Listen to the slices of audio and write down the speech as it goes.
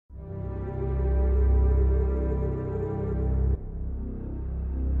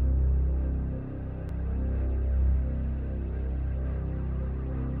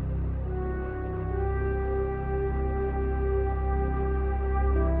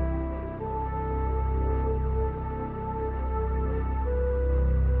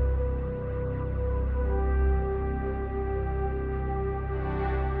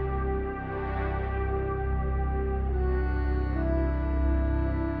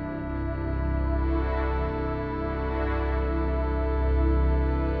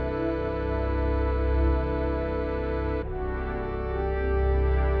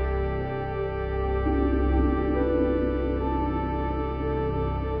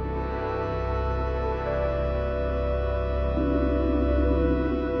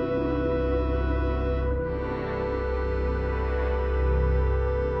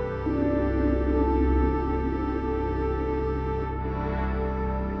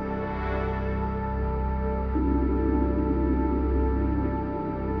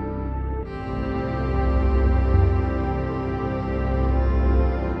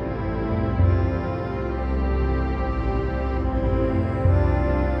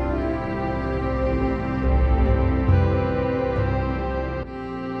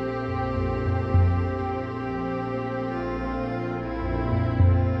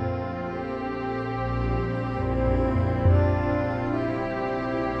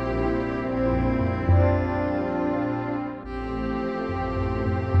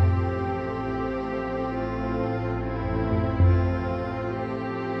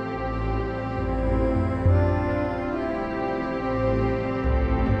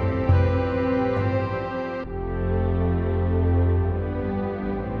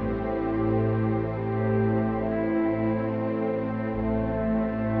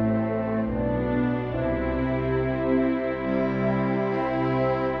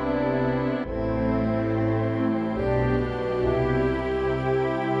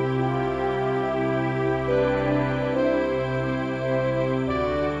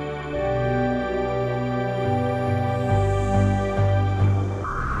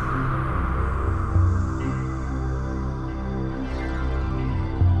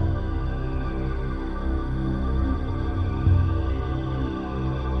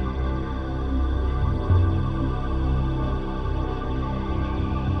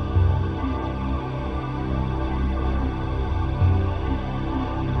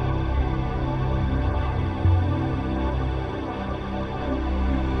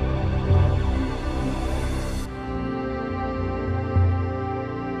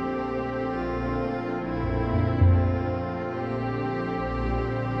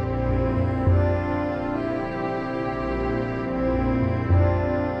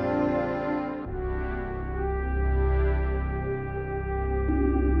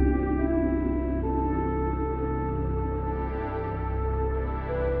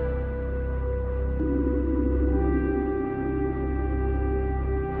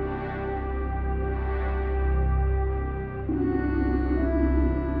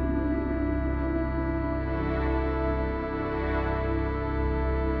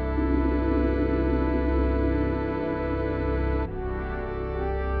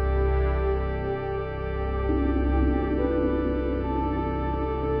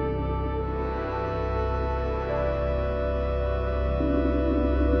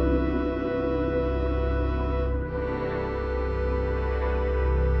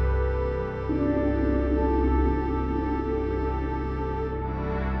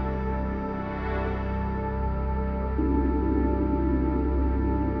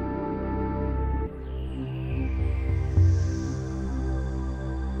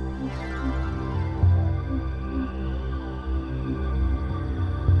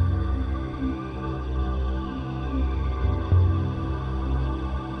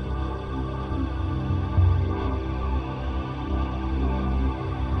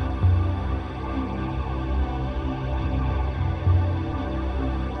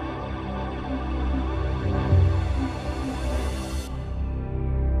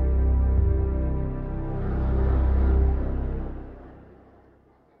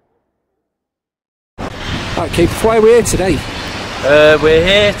Right, Keith, why are we here today? We're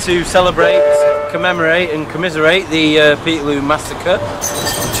here to celebrate, commemorate and commiserate the Peterloo Massacre,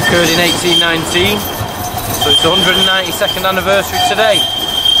 which occurred in 1819. So it's the 192nd anniversary today,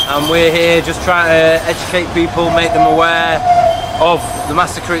 and we're here just trying to educate people, make them aware of the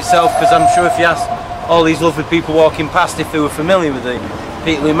massacre itself, because I'm sure if you ask all these lovely people walking past if they were familiar with the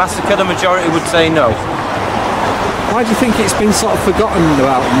Peterloo Massacre, the majority would say no. Why do you think it's been sort of forgotten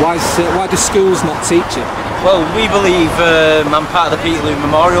about, and why do schools not teach it? Well, we believe, I'm part of the Peterloo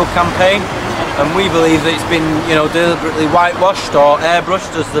Memorial campaign, and we believe that it's been, you know, deliberately whitewashed or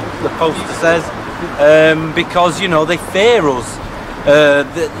airbrushed, as the poster says, because, you know, they fear us.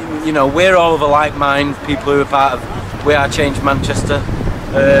 You know, we're all of a like mind, people who are part of WeAreChange Manchester.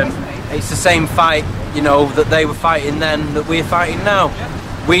 It's the same fight, you know, that they were fighting then that we're fighting now.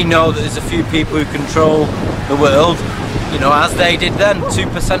 We know that there's a few people who control the world, you know, as they did then.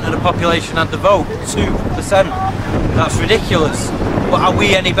 2% of the population had the vote. 2%. That's ridiculous. But are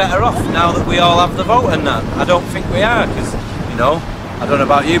we any better off now that we all have the vote and that? I don't think we are, because, you know, I don't know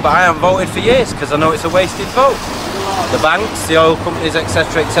about you, but I haven't voted for years because I know it's a wasted vote. The banks, the oil companies,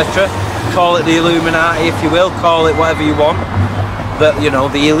 etc., etc. Call it the Illuminati if you will, call it whatever you want. But, you know,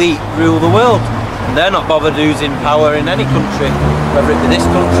 the elite rule the world. And they're not bothered who's in power in any country, whether it be this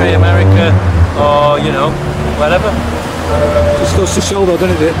country, America, or, you know, wherever. Just goes to show though,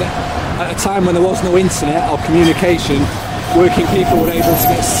 doesn't it, that at a time when there was no internet or communication, working people were able to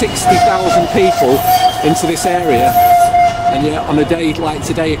get 60,000 people into this area, and yet on a day like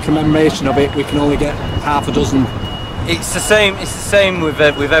today, a commemoration of it, we can only get half a dozen. It's the same with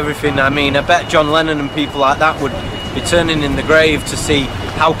everything. I mean, I bet John Lennon and people like that would be turning in the grave to see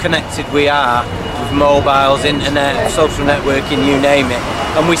how connected we are with mobiles, internet, social networking, you name it.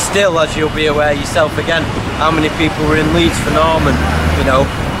 And we still, as you'll be aware yourself again, how many people were in Leeds for Norman, you know,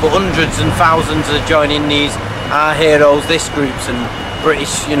 but hundreds and thousands are joining these Our Heroes, this groups, and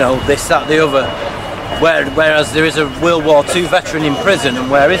British, you know, this, that, the other. Whereas there is a World War II veteran in prison, and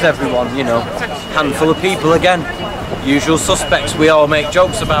where is everyone, you know? Handful of people again. Usual suspects, we all make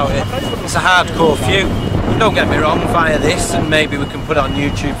jokes about it. It's a hardcore few. Don't get me wrong, via this, and maybe we can put it on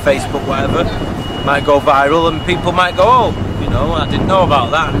YouTube, Facebook, whatever. Might go viral and people might go, oh, you know, I didn't know about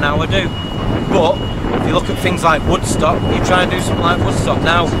that and now I do. But if you look at things like Woodstock, you try and do something like Woodstock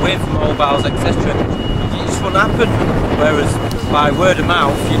now with mobiles, etc., it just wouldn't happen. Whereas by word of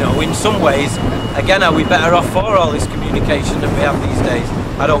mouth, you know, in some ways, again, are we better off for all this communication that we have these days?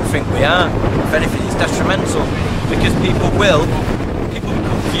 I don't think we are. If anything, it's detrimental, because people become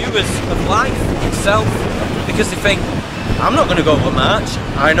viewers of life itself, because they think, I'm not going to go to a march,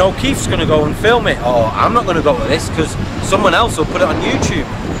 I know Keith's going to go and film it, or I'm not going to go to this because someone else will put it on YouTube.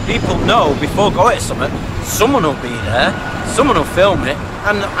 People know before going to something, someone will be there, someone will film it,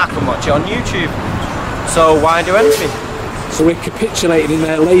 and I can watch it on YouTube. So why do anything? So we're capitulating in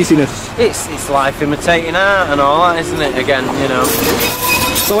their laziness. It's life imitating art and all that, isn't it, again, you know.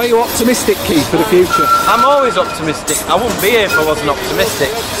 So are you optimistic, Keith, for the future? I'm always optimistic. I wouldn't be here if I wasn't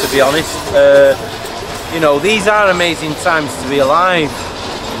optimistic, to be honest. You know, these are amazing times to be alive.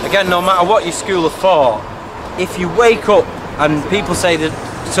 Again, no matter what your school of thought, if you wake up and people say that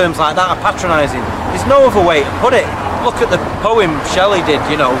terms like that are patronising, there's no other way to put it. Look at the poem Shelley did,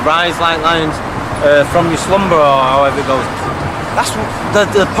 you know, rise like lions from your slumber, or however it goes. That's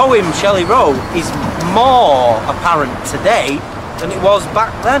the poem Shelley wrote is more apparent today than it was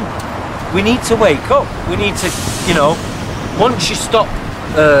back then. We need to wake up. We need to, you know, once you stop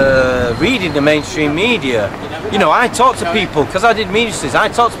reading the mainstream media, you know, I talk to people, because I did media studies, I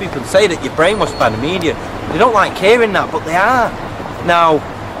talk to people and say that you're brainwashed by the media. They don't like hearing that, but they are. Now,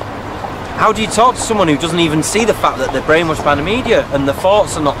 how do you talk to someone who doesn't even see the fact that they're brainwashed by the media and the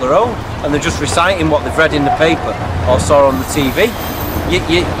thoughts are not their own, and they're just reciting what they've read in the paper or saw on the TV?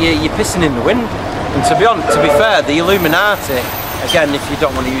 You're pissing in the wind. And to be fair, the Illuminati, again, if you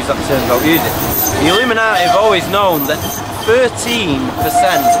don't want to use that term, don't use it. The Illuminati have always known that 13%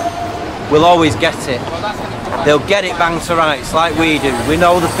 will always get it. They'll get it bang to rights like we do. We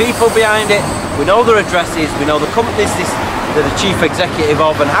know the people behind it, we know their addresses, we know the companies they're the chief executive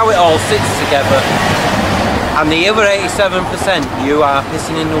of and how it all sits together. And the other 87%, you are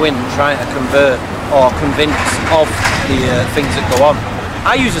pissing in the wind trying to convert or convince of the things that go on.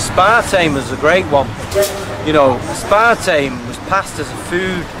 I use aspartame as a great one. You know, aspartame was passed as a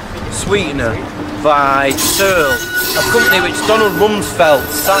food sweetener by Searle, a company which Donald Rumsfeld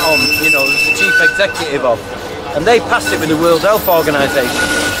sat on, you know, as the chief executive of, and they passed it with the World Health Organization.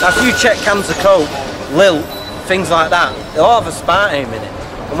 Now if you check cans of Coke, Lilt, things like that, they all have aspartame in it.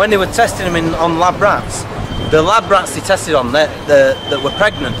 And when they were testing them on lab rats, the lab rats they tested on that were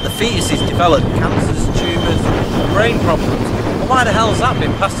pregnant, the fetuses developed cancers, tumours, brain problems. Well, why the hell's that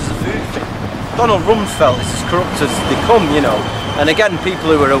been passed as a food thing? Donald Rumsfeld is as corrupt as they come, you know. And again,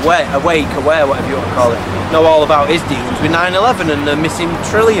 people who are aware, whatever you want to call it, know all about his dealings with 9/11 and the missing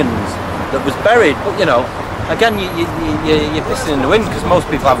trillions that was buried. But you know, again, you're pissing in the wind because most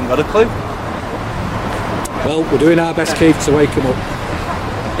people haven't got a clue. Well, we're doing our best, Keith, to wake them up.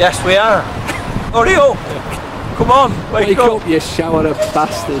 Yes, we are. Hurry up! Come on, wake up, you shower of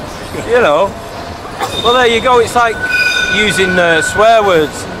bastards. You know. Well, there you go. It's like using swear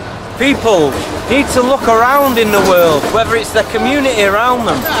words. People need to look around in the world, whether it's their community around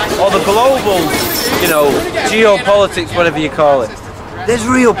them or the global, you know, geopolitics, whatever you call it. There's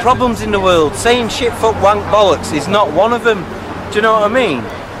real problems in the world. Saying shit, fuck, wank, bollocks is not one of them. Do you know what I mean?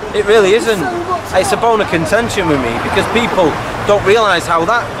 It really isn't. It's a bone of contention with me because people don't realise how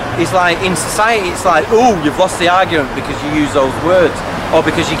that is like in society. It's like, oh, you've lost the argument because you use those words or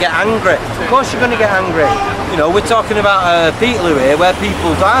because you get angry. Of course you're going to get angry. You know, we're talking about Peterloo here where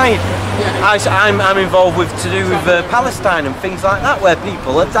people died. I'm involved to do with Palestine and things like that where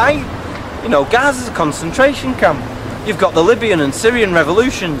people are dying. You know, Gaza's a concentration camp. You've got the Libyan and Syrian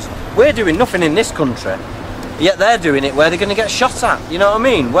revolutions. We're doing nothing in this country. Yet they're doing it where they're going to get shot at, you know what I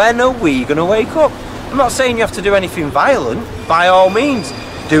mean? When are we going to wake up? I'm not saying you have to do anything violent, by all means.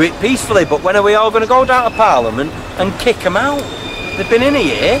 Do it peacefully, but when are we all going to go down to Parliament and kick them out? They've been in a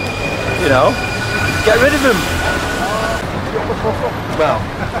year, you know, get rid of them. Well.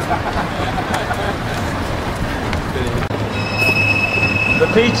 The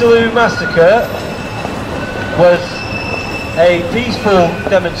Peterloo Massacre was a peaceful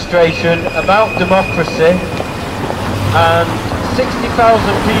demonstration about democracy, and 60,000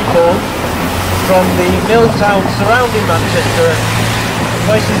 people from the mill towns surrounding Manchester,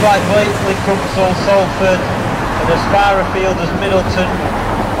 places like Blakely, Crumpsall, Salford, and as far afield as Middleton,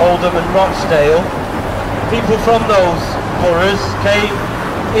 Oldham and Rochdale, people from those boroughs came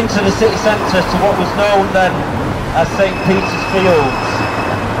into the city centre to what was known then as St Peter's Fields,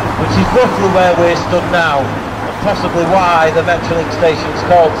 which is roughly where we're stood now, and possibly why the Metrolink station is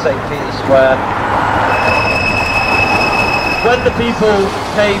called St Peter's Square. When the people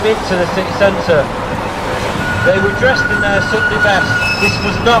came into the city centre, they were dressed in their Sunday best. This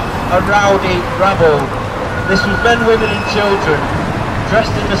was not a rowdy rabble. This was men, women and children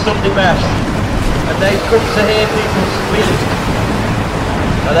dressed in the Sunday best, and they'd come to hear people speak.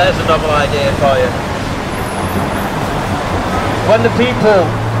 Now there's a novel idea for you. When the people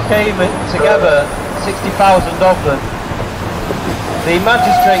came together, 60,000 of them, the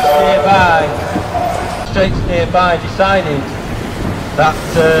magistrates nearby decided that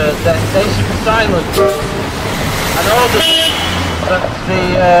they should be silent and ordered that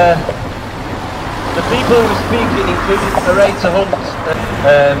the people who were speaking, including narrator Hunt,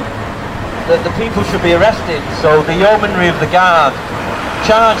 that the people should be arrested. So the yeomanry of the guard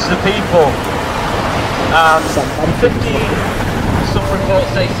charged the people, and 15, some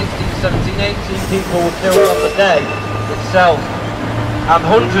reports say 16, 17, 18 people were killed on the day itself, and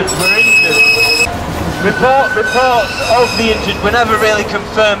hundreds were injured. Reports of the injured were never really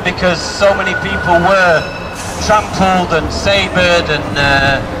confirmed because so many people were trampled and sabred, and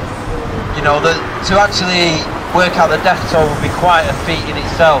you know, to actually work out the death toll would be quite a feat in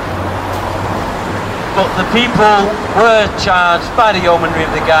itself. But the people were charged by the yeomanry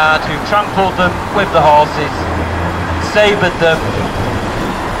of the guard, who trampled them with the horses, sabred them.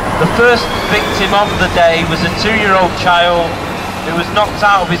 The first victim of the day was a 2-year-old child who was knocked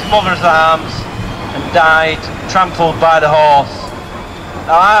out of his mother's arms and died, trampled by the horse.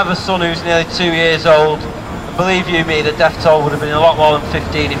 Now I have a son who's nearly 2 years old, and believe you me, the death toll would have been a lot more than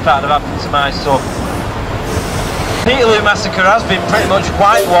 15 if that had happened to my son. Peterloo Massacre has been pretty much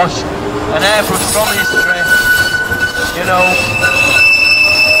whitewashed and airbrushed from history. You know,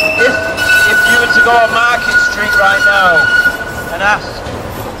 if you were to go on Market Street right now and ask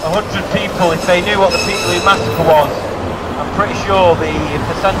 100 people if they knew what the Peterloo Massacre was, I'm pretty sure the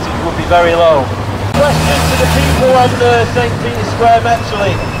percentage would be very low. Question to the people on the St Peter's Square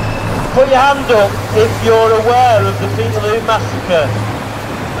Metrolink. Put your hand up if you're aware of the Peterloo Massacre.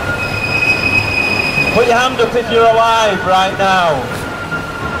 Put your hand up if you're alive right now.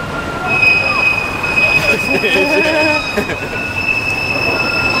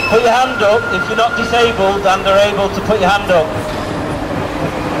 Put your hand up if you're not disabled and are able to put your hand up.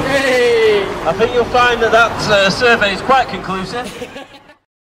 I think you'll find that survey is quite conclusive.